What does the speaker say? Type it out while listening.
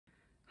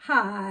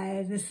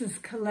Hi, this is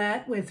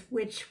Colette with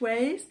Witch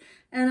Ways,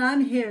 and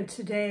I'm here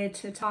today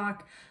to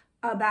talk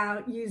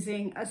about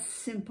using a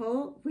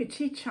simple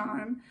witchy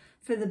charm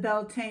for the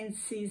Beltane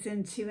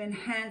season to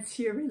enhance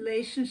your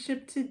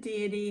relationship to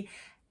deity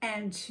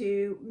and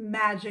to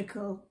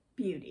magical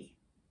beauty.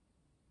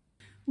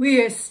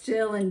 We are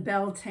still in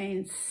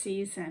Beltane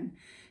season.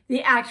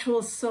 The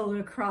actual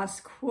solar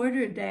cross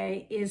quarter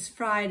day is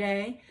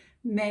Friday,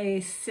 May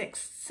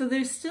 6th, so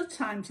there's still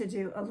time to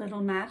do a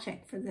little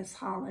magic for this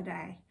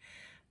holiday.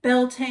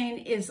 Beltane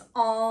is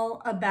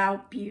all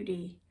about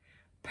beauty,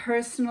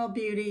 personal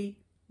beauty,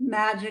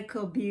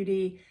 magical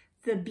beauty,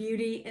 the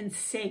beauty and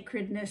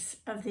sacredness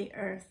of the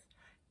earth,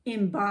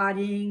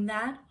 embodying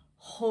that,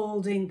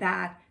 holding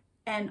that,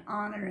 and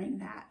honoring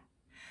that.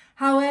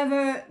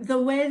 However, the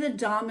way the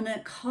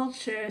dominant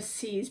culture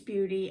sees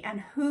beauty and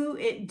who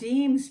it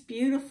deems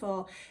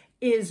beautiful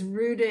is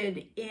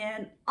rooted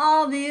in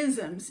all the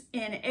isms,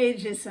 in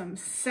ageism,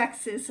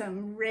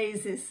 sexism,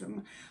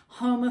 racism,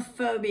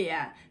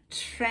 homophobia,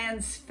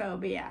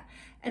 transphobia.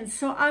 And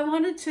so I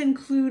wanted to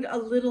include a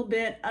little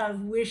bit of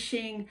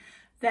wishing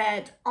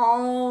that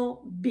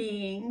all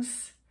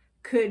beings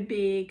could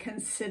be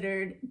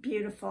considered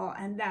beautiful,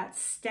 and that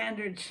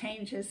standard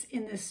changes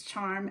in this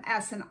charm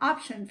as an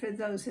option for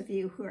those of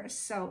you who are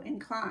so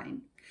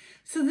inclined.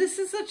 So this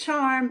is a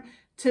charm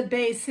to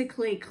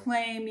basically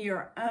claim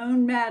your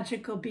own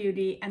magical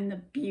beauty and the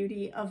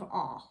beauty of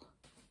all.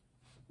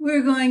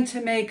 We're going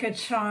to make a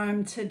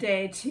charm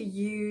today to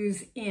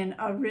use in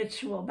a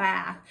ritual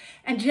bath.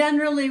 And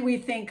generally we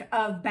think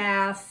of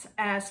baths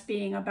as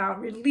being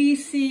about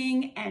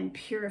releasing and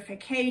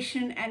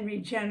purification and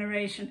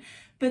regeneration.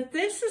 But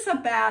this is a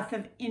bath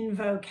of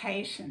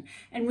invocation,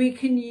 and we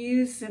can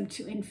use them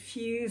to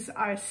infuse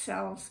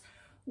ourselves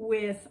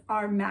with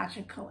our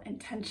magical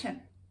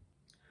intention.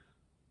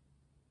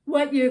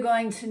 What you're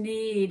going to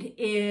need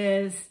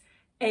is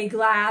a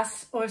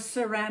glass or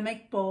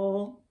ceramic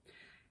bowl,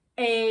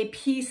 a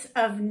piece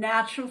of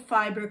natural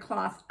fiber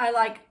cloth. I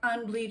like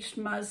unbleached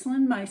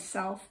muslin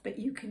myself, but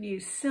you can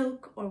use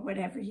silk or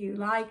whatever you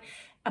like,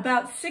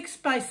 about 6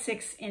 by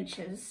 6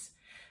 inches,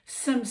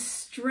 some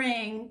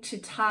string to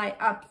tie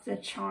up the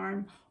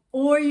charm,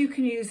 or you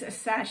can use a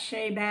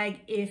sachet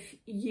bag if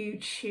you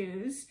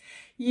choose.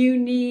 You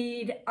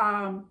need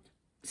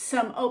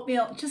some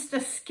oatmeal, just a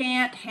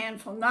scant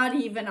handful, not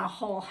even a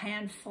whole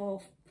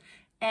handful.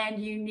 And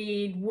you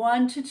need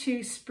 1 to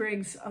 2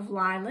 sprigs of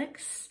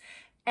lilacs.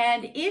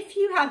 And if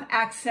you have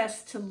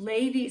access to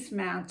Ladies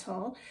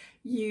Mantle,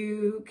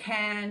 you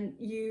can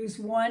use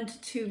 1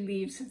 to 2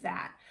 leaves of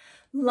that.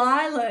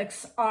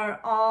 Lilacs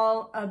are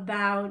all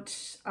about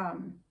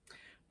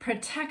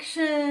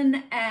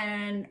protection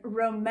and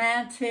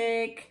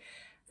romantic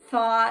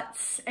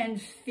thoughts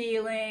and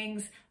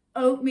feelings.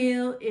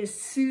 Oatmeal is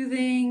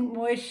soothing,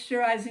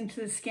 moisturizing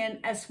to the skin,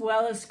 as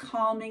well as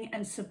calming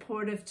and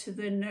supportive to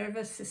the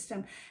nervous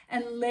system.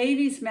 And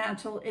Ladies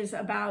Mantle is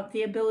about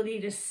the ability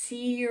to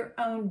see your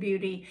own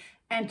beauty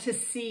and to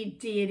see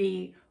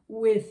deity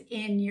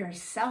within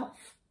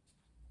yourself.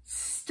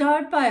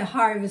 Start by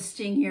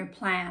harvesting your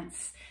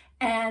plants,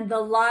 and the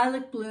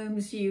lilac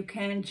blooms you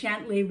can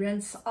gently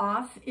rinse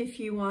off if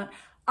you want.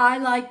 I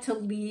like to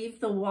leave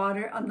the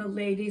water on the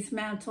Ladies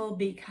Mantle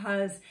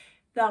because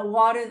the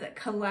water that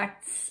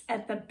collects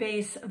at the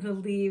base of the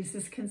leaves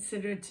is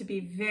considered to be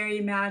very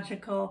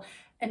magical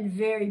and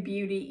very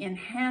beauty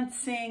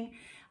enhancing.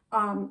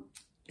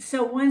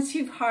 So once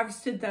you've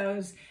harvested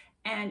those,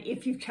 and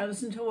if you've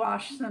chosen to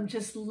wash them,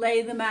 just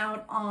lay them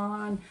out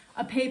on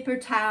a paper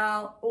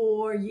towel,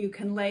 or you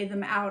can lay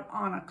them out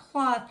on a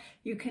cloth.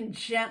 You can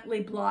gently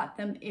blot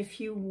them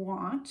if you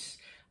want.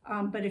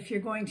 But if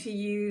you're going to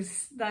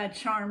use the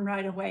charm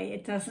right away,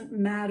 it doesn't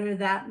matter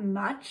that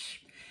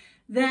much.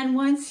 Then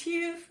once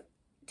you've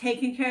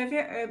taken care of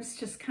your herbs,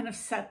 just kind of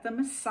set them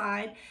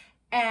aside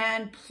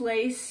and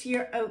place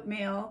your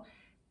oatmeal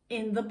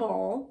in the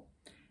bowl.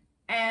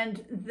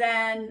 And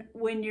then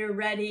when you're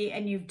ready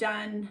and you've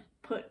done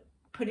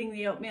putting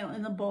the oatmeal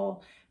in the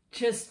bowl,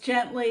 just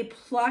gently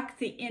pluck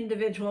the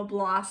individual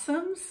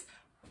blossoms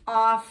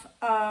off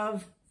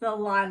of the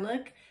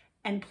lilac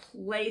and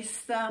place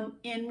them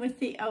in with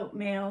the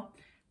oatmeal.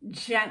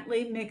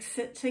 Gently mix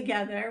it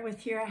together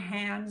with your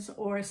hands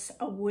or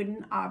a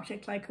wooden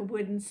object like a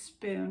wooden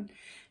spoon.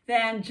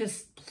 Then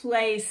just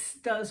place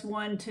those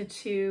 1 to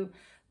 2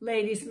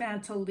 Ladies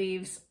Mantle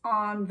leaves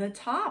on the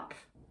top.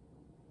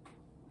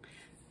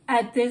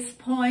 At this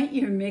point,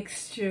 your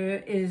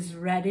mixture is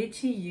ready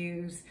to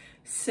use.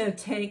 So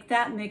take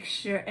that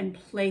mixture and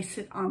place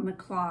it on the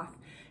cloth.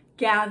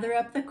 Gather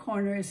up the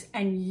corners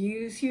and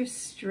use your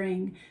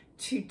string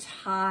to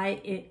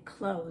tie it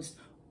closed,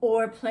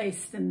 or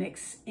place the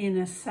mix in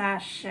a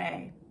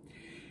sachet.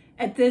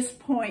 At this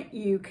point,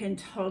 you can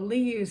totally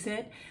use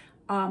it.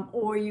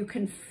 or you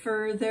can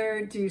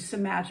further do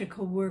some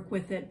magical work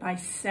with it by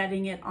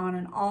setting it on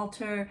an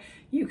altar.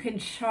 You can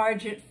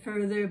charge it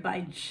further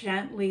by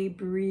gently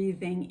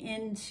breathing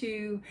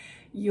into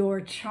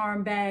your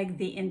charm bag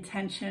the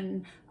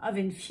intention of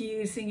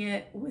infusing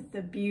it with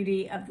the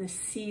beauty of the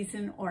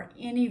season or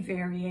any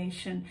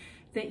variation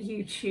that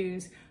you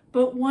choose.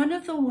 But one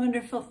of the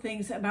wonderful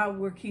things about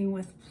working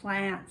with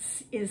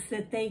plants is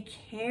that they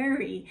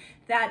carry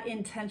that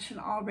intention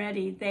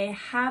already. They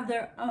have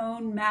their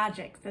own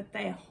magic that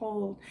they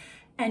hold.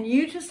 And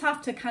you just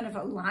have to kind of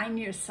align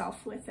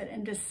yourself with it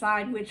and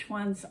decide which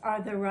ones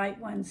are the right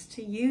ones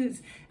to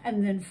use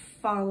and then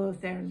follow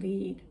their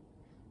lead.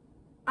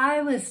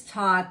 I was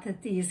taught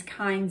that these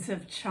kinds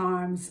of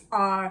charms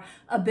are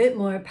a bit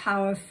more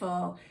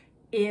powerful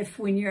if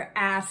when you're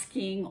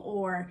asking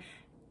or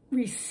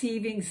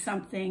receiving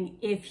something,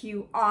 if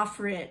you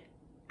offer it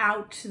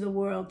out to the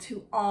world,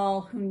 to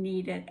all who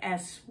need it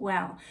as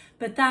well.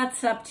 But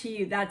that's up to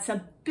you. That's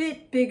a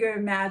bit bigger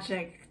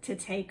magic to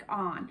take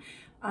on.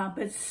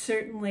 But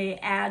certainly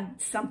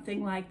add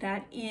something like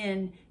that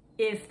in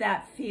if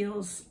that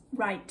feels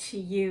right to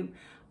you.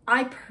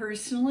 I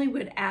personally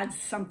would add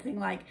something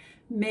like,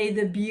 may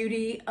the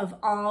beauty of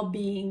all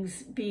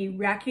beings be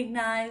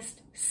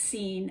recognized,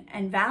 seen,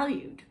 and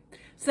valued.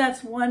 So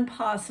that's one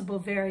possible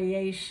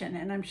variation,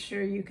 and I'm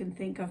sure you can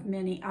think of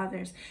many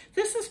others.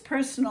 This is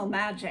personal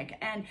magic,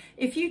 and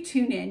if you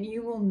tune in,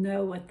 you will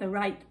know what the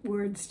right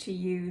words to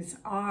use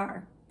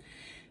are.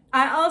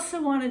 I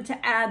also wanted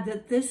to add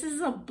that this is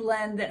a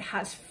blend that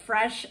has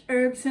fresh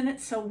herbs in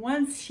it, so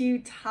once you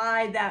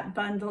tie that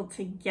bundle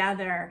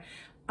together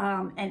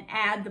and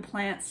add the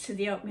plants to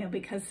the oatmeal,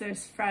 because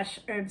there's fresh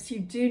herbs, you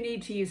do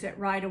need to use it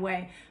right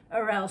away,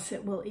 or else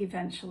it will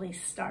eventually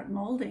start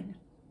molding.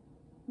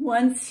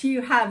 Once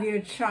you have your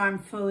charm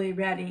fully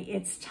ready,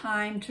 it's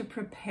time to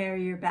prepare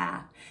your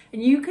bath.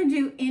 And you can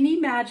do any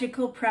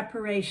magical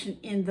preparation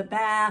in the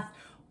bath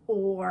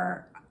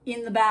or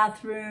in the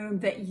bathroom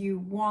that you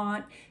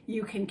want.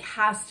 You can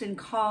cast and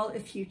call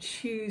if you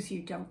choose.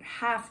 You don't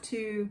have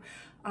to.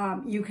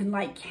 You can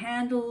light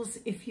candles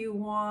if you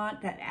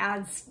want. That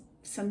adds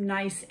some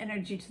nice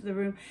energy to the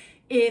room.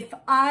 If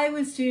I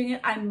was doing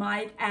it, I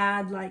might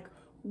add like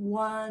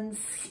one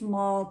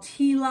small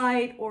tea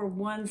light or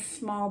one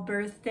small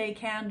birthday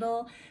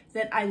candle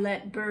that I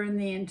let burn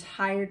the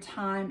entire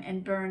time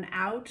and burn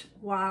out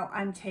while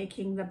I'm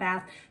taking the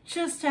bath,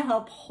 just to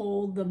help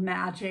hold the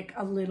magic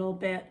a little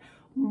bit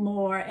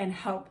more and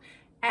help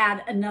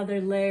add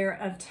another layer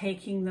of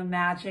taking the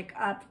magic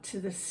up to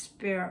the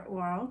spirit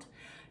world.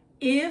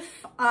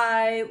 If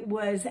I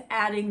was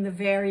adding the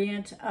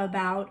variant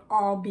about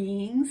all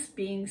beings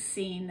being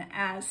seen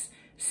as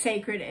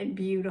sacred and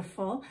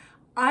beautiful,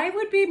 I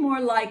would be more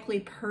likely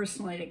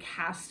personally to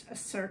cast a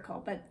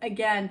circle. But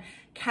again,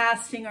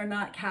 casting or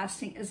not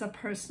casting is a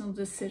personal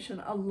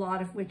decision. A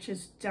lot of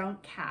witches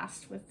don't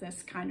cast with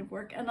this kind of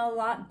work, and a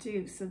lot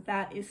do. So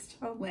that is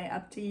totally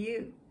up to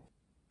you.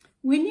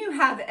 When you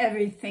have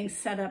everything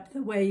set up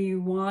the way you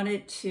want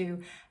it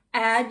to,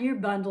 add your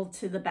bundle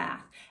to the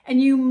bath.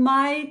 And you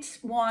might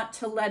want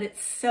to let it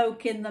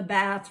soak in the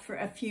bath for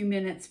a few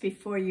minutes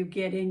before you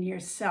get in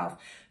yourself,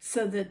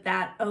 so that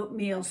that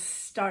oatmeal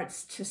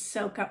starts to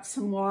soak up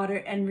some water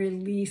and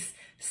release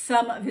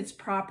some of its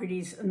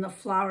properties, and the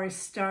flowers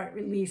start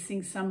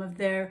releasing some of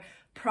their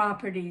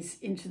properties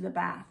into the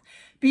bath.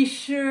 Be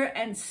sure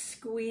and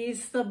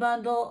squeeze the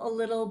bundle a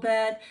little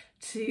bit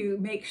to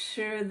make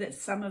sure that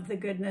some of the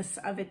goodness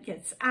of it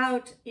gets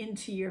out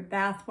into your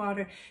bath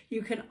water.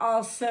 You can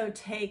also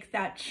take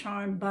that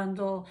charm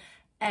bundle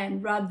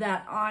and rub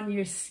that on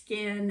your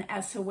skin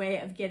as a way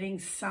of getting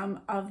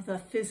some of the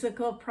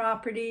physical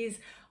properties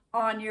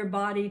on your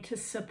body to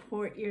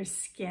support your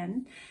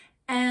skin.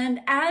 And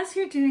as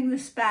you're doing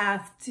this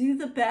bath, do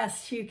the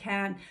best you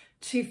can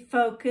to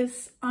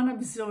focus on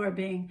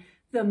absorbing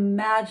the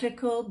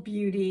magical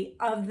beauty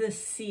of the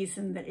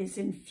season that is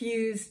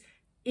infused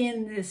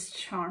in this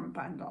charm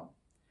bundle.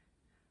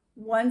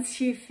 Once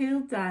you feel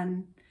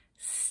done,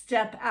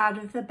 step out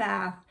of the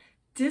bath,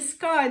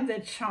 discard the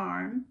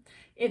charm.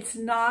 It's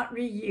not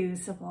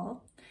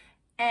reusable.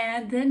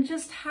 And then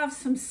just have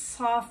some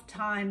soft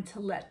time to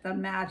let the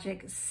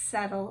magic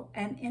settle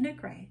and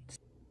integrate.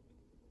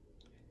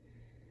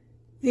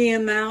 The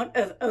amount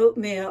of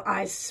oatmeal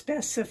I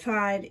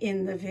specified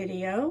in the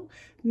video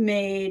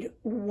made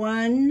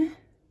 1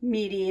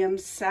 medium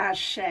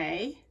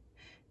sachet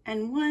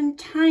and 1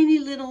 tiny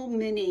little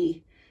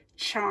mini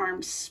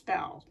charm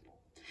spell.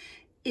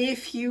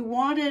 If you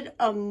wanted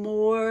a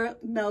more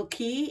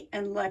milky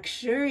and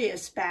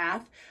luxurious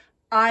bath,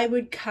 I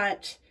would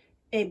cut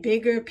a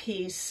bigger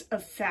piece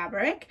of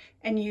fabric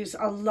and use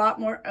a lot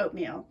more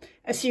oatmeal.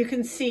 As you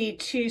can see,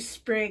 2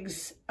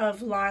 sprigs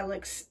of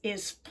lilacs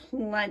is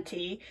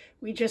plenty.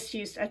 We just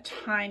used a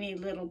tiny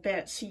little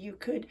bit, so you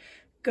could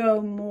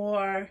go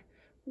more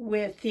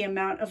with the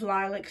amount of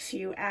lilacs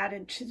you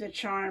added to the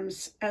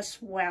charms as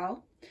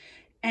well.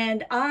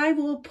 And I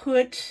will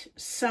put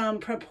some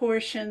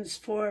proportions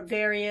for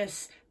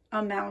various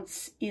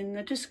amounts in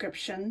the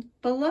description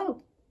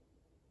below.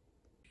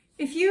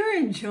 If you're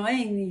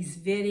enjoying these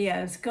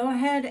videos, go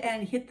ahead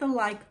and hit the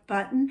like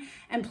button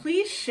and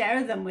please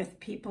share them with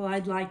people.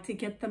 I'd like to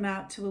get them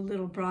out to a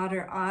little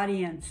broader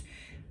audience.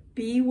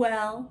 Be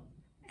well,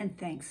 and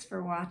thanks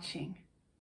for watching.